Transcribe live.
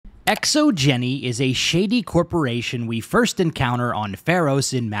Exogeni is a shady corporation we first encounter on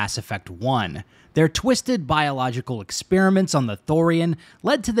Feros in Mass Effect 1. Their twisted biological experiments on the Thorian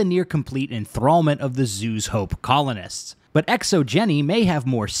led to the near-complete enthrallment of the Zoo's Hope colonists. But Exogeni may have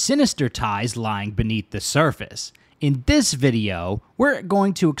more sinister ties lying beneath the surface. In this video, we're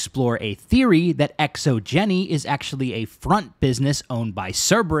going to explore a theory that Exogeni is actually a front business owned by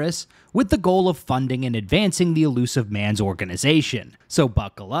Cerberus with the goal of funding and advancing the Illusive Man's organization. So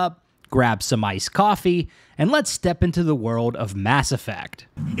buckle up, grab some iced coffee, and let's step into the world of Mass Effect.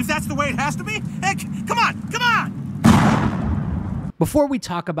 If that's the way it has to be, heck, come on! Before we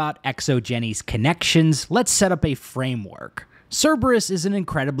talk about Exogeni's connections, let's set up a framework. Cerberus is an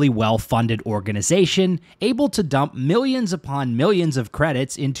incredibly well-funded organization, able to dump millions upon millions of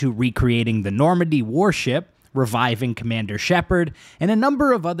credits into recreating the Normandy warship, reviving Commander Shepard, and a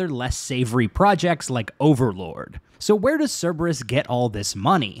number of other less savory projects like Overlord. So where does Cerberus get all this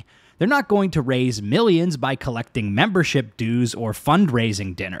money? They're not going to raise millions by collecting membership dues or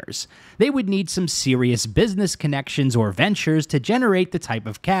fundraising dinners. They would need some serious business connections or ventures to generate the type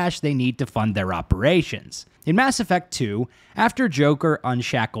of cash they need to fund their operations. In Mass Effect 2, after Joker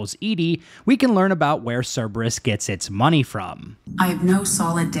unshackles EDI, we can learn about where Cerberus gets its money from. I have no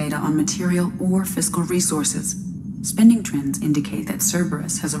solid data on material or fiscal resources. Spending trends indicate that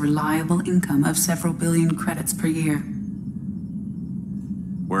Cerberus has a reliable income of several billion credits per year.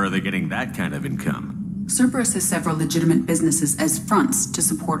 Where are they getting that kind of income? Cerberus has several legitimate businesses as fronts to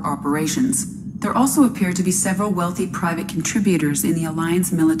support operations. There also appear to be several wealthy private contributors in the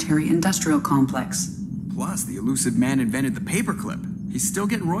Alliance military-industrial complex. Plus, the Illusive Man invented the paperclip. He's still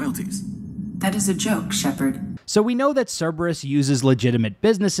getting royalties. That is a joke, Shepard. So we know that Cerberus uses legitimate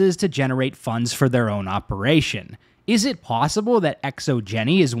businesses to generate funds for their own operation. Is it possible that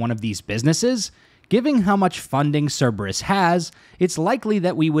Exogeni is one of these businesses? Given how much funding Cerberus has, it's likely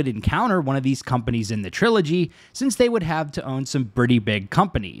that we would encounter one of these companies in the trilogy, since they would have to own some pretty big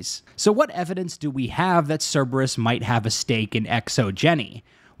companies. So what evidence do we have that Cerberus might have a stake in Exogeni?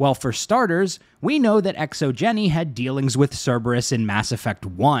 Well, for starters, we know that Exogeni had dealings with Cerberus in Mass Effect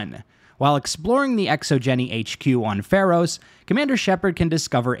 1. While exploring the Exogeni HQ on Feros, Commander Shepard can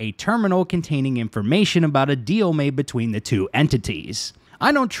discover a terminal containing information about a deal made between the two entities.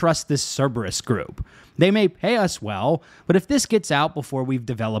 I don't trust this Cerberus group. They may pay us well, but if this gets out before we've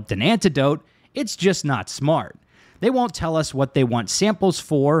developed an antidote, it's just not smart. They won't tell us what they want samples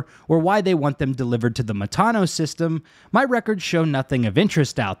for, or why they want them delivered to the Metano system. My records show nothing of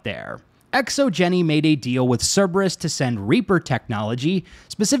interest out there. Exogeni made a deal with Cerberus to send Reaper technology,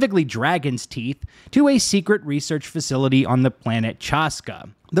 specifically Dragon's Teeth, to a secret research facility on the planet Chaska.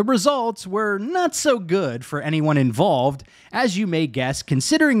 The results were not so good for anyone involved, as you may guess,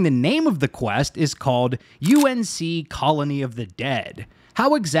 considering the name of the quest is called UNC Colony of the Dead.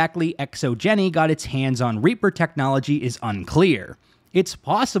 How exactly Exogeni got its hands on Reaper technology is unclear. It's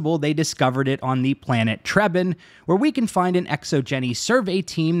possible they discovered it on the planet Trebin, where we can find an Exogeni survey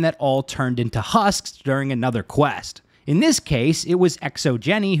team that all turned into husks during another quest. In this case, it was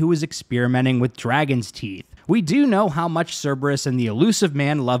Exogeni who was experimenting with Dragon's Teeth. We do know how much Cerberus and the Illusive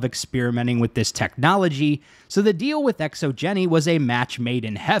Man love experimenting with this technology, so the deal with Exogeni was a match made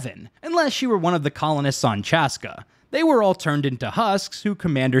in heaven, unless you were one of the colonists on Chaska. They were all turned into husks who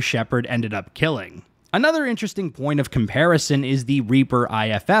Commander Shepard ended up killing. Another interesting point of comparison is the Reaper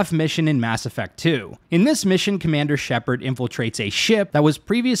IFF mission in Mass Effect 2. In this mission, Commander Shepard infiltrates a ship that was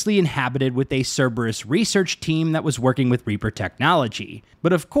previously inhabited with a Cerberus research team that was working with Reaper technology.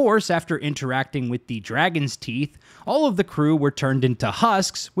 But of course, after interacting with the Dragon's Teeth, all of the crew were turned into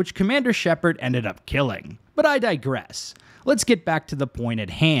husks, which Commander Shepard ended up killing. But I digress. Let's get back to the point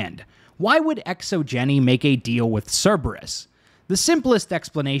at hand. Why would Exogeni make a deal with Cerberus? The simplest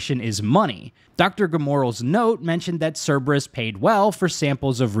explanation is money. Dr. Gamorre's note mentioned that Cerberus paid well for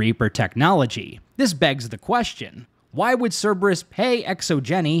samples of Reaper technology. This begs the question, why would Cerberus pay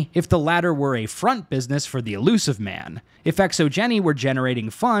Exogeni if the latter were a front business for the Illusive Man? If Exogeni were generating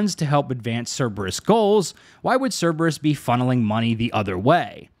funds to help advance Cerberus goals, why would Cerberus be funneling money the other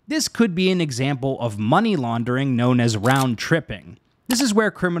way? This could be an example of money laundering known as round-tripping. This is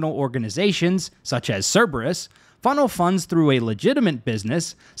where criminal organizations, such as Cerberus, funnel funds through a legitimate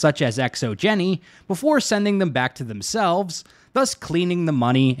business, such as Exogeni, before sending them back to themselves, thus cleaning the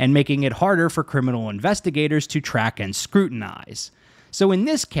money and making it harder for criminal investigators to track and scrutinize. So in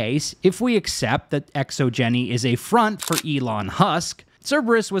this case, if we accept that Exogeni is a front for Elon Husk,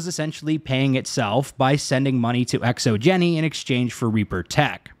 Cerberus was essentially paying itself by sending money to Exogeni in exchange for Reaper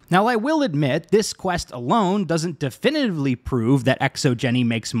tech. Now, I will admit, this quest alone doesn't definitively prove that Exogeni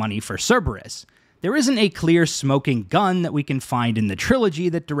makes money for Cerberus. There isn't a clear smoking gun that we can find in the trilogy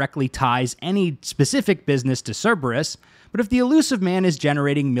that directly ties any specific business to Cerberus, but if the Illusive Man is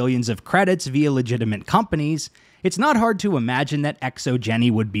generating millions of credits via legitimate companies, it's not hard to imagine that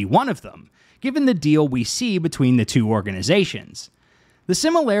Exogeni would be one of them, given the deal we see between the two organizations. The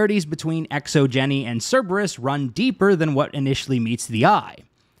similarities between Exogeni and Cerberus run deeper than what initially meets the eye.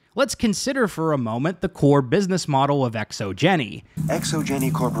 Let's consider for a moment the core business model of Exogeni.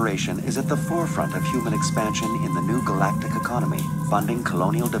 Exogeni Corporation is at the forefront of human expansion in the new galactic economy, funding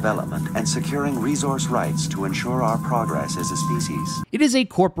colonial development and securing resource rights to ensure our progress as a species. It is a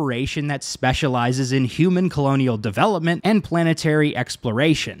corporation that specializes in human colonial development and planetary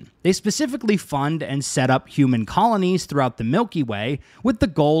exploration. They specifically fund and set up human colonies throughout the Milky Way with the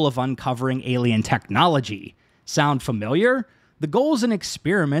goal of uncovering alien technology. Sound familiar? The goals and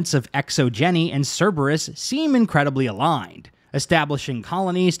experiments of Exogeni and Cerberus seem incredibly aligned. Establishing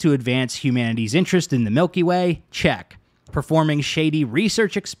colonies to advance humanity's interest in the Milky Way? Check. Performing shady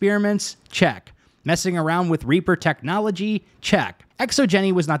research experiments? Check. Messing around with Reaper technology? Check.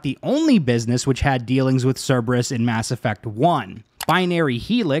 Exogeni was not the only business which had dealings with Cerberus in Mass Effect 1. Binary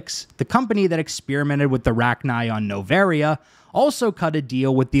Helix, the company that experimented with the Rachni on Noveria, also cut a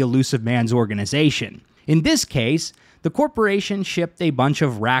deal with the Illusive Man's organization. In this case, the corporation shipped a bunch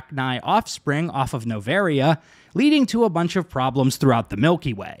of Rachni offspring off of Noveria, leading to a bunch of problems throughout the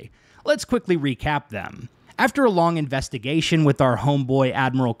Milky Way. Let's quickly recap them. After a long investigation with our homeboy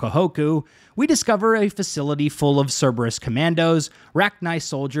Admiral Kahoku, we discover a facility full of Cerberus commandos, Rachni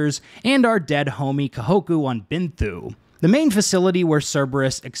soldiers, and our dead homie Kahoku on Binthu. The main facility where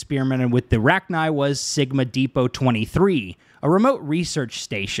Cerberus experimented with the Rachni was Sigma Depot 23, a remote research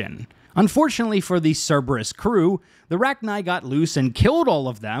station. Unfortunately for the Cerberus crew, the Rachni got loose and killed all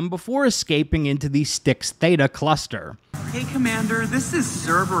of them before escaping into the Styx Theta cluster. Hey, Commander, this is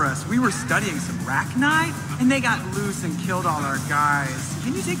Cerberus. We were studying some Rachni, and they got loose and killed all our guys.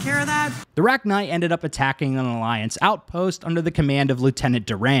 Can you take care of that? The Rachni ended up attacking an Alliance outpost under the command of Lieutenant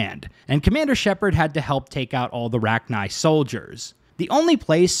Durand, and Commander Shepard had to help take out all the Rachni soldiers. The only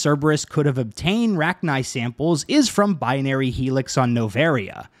place Cerberus could have obtained Rachni samples is from Binary Helix on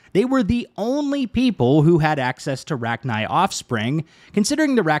Noveria. They were the only people who had access to Rachni offspring,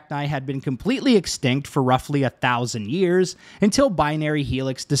 considering the Rachni had been completely extinct for roughly 1,000 years until Binary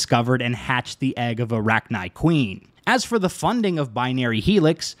Helix discovered and hatched the egg of a Rachni queen. As for the funding of Binary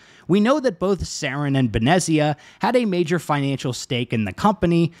Helix, we know that both Saren and Benezia had a major financial stake in the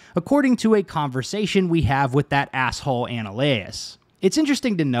company, according to a conversation we have with that asshole Annaleus. It's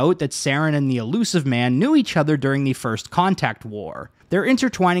interesting to note that Saren and the Illusive Man knew each other during the First Contact War. Their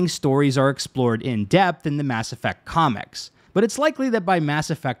intertwining stories are explored in depth in the Mass Effect comics, but it's likely that by Mass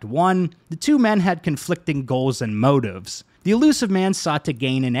Effect 1, the two men had conflicting goals and motives. The Illusive Man sought to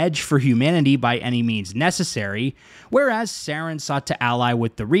gain an edge for humanity by any means necessary, whereas Saren sought to ally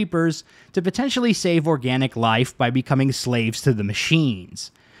with the Reapers to potentially save organic life by becoming slaves to the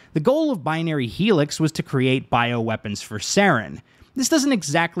machines. The goal of Binary Helix was to create bioweapons for Saren. This doesn't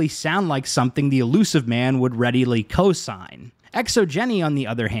exactly sound like something the Illusive Man would readily co-sign. Exogeni, on the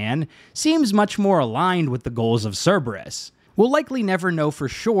other hand, seems much more aligned with the goals of Cerberus. We'll likely never know for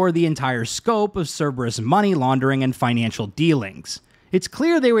sure the entire scope of Cerberus' money laundering and financial dealings. It's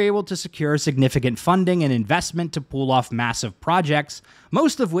clear they were able to secure significant funding and investment to pull off massive projects,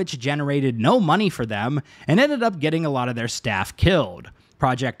 most of which generated no money for them and ended up getting a lot of their staff killed.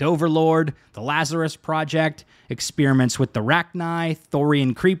 Project Overlord, the Lazarus Project, experiments with the Rachni,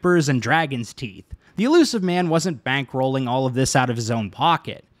 Thorian creepers, and Dragon's Teeth. The Illusive Man wasn't bankrolling all of this out of his own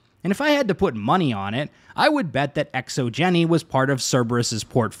pocket. And if I had to put money on it, I would bet that Exogeni was part of Cerberus'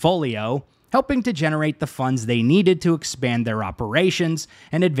 portfolio, helping to generate the funds they needed to expand their operations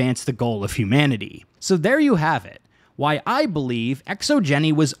and advance the goal of humanity. So there you have it, why I believe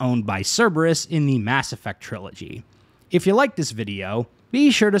Exogeni was owned by Cerberus in the Mass Effect trilogy. If you liked this video,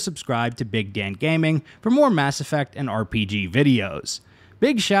 be sure to subscribe to Big Dan Gaming for more Mass Effect and RPG videos.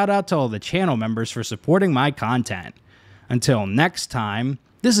 Big shout out to all the channel members for supporting my content. Until next time,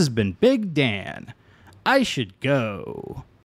 this has been Big Dan. I should go.